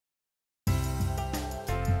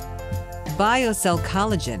BioCell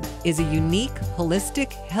Collagen is a unique,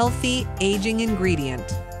 holistic, healthy, aging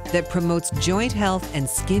ingredient that promotes joint health and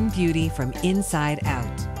skin beauty from inside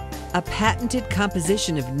out. A patented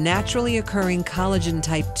composition of naturally occurring collagen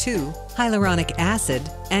type 2, hyaluronic acid,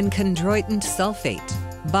 and chondroitin sulfate,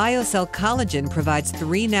 BioCell Collagen provides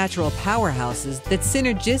 3 natural powerhouses that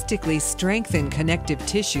synergistically strengthen connective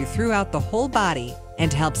tissue throughout the whole body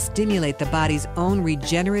and help stimulate the body's own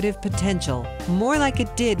regenerative potential, more like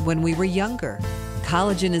it did when we were younger.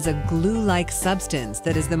 Collagen is a glue-like substance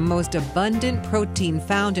that is the most abundant protein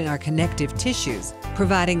found in our connective tissues,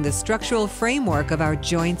 providing the structural framework of our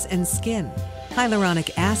joints and skin. Hyaluronic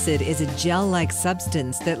acid is a gel-like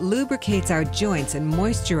substance that lubricates our joints and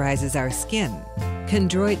moisturizes our skin.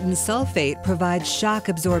 Chondroitin sulfate provides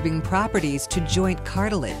shock-absorbing properties to joint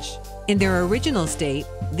cartilage. In their original state,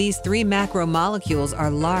 these 3 macromolecules are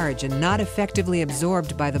large and not effectively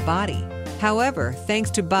absorbed by the body. However, thanks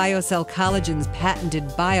to BioCell Collagen's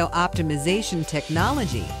patented bio-optimization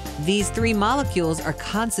technology, these 3 molecules are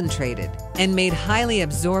concentrated and made highly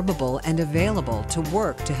absorbable and available to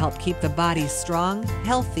work to help keep the body strong,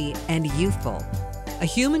 healthy, and youthful. A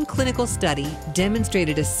human clinical study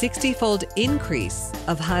demonstrated a 60-fold increase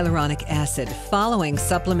of hyaluronic acid following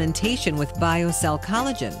supplementation with BioCell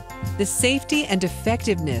Collagen. The safety and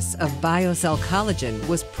effectiveness of BioCell Collagen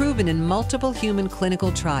was proven in multiple human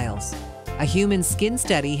clinical trials. A human skin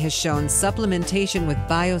study has shown supplementation with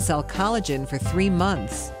BioCell Collagen for 3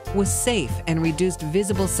 months was safe and reduced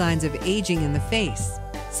visible signs of aging in the face.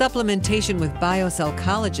 Supplementation with BioCell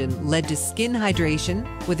Collagen led to skin hydration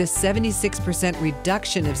with a 76%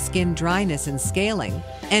 reduction of skin dryness and scaling,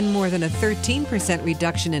 and more than a 13%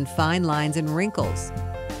 reduction in fine lines and wrinkles.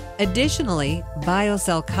 Additionally,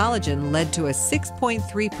 BioCell Collagen led to a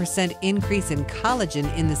 6.3% increase in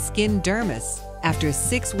collagen in the skin dermis after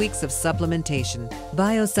 6 weeks of supplementation.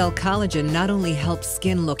 BioCell Collagen not only helps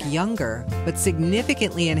skin look younger, but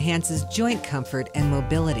significantly enhances joint comfort and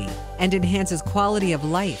mobility, and enhances quality of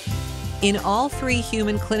life. In all 3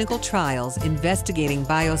 human clinical trials investigating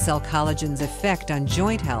BioCell Collagen's effect on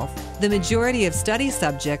joint health, the majority of study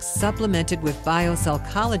subjects supplemented with BioCell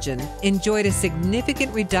Collagen enjoyed a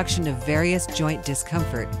significant reduction of various joint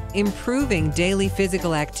discomfort, improving daily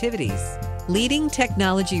physical activities. Leading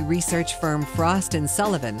technology research firm Frost &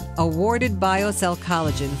 Sullivan awarded BioCell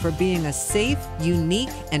Collagen for being a safe, unique,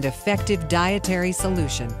 and effective dietary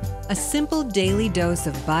solution. A simple daily dose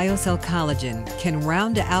of BioCell Collagen can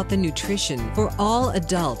round out the nutrition for all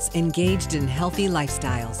adults engaged in healthy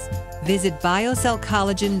lifestyles. Visit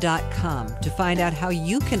biocellcollagen.com to find out how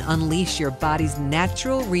you can unleash your body's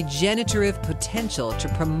natural regenerative potential to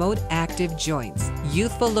promote active joints,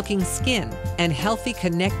 youthful-looking skin, and healthy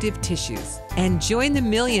connective tissues. And join the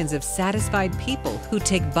millions of satisfied people who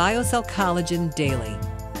take BioCell Collagen daily.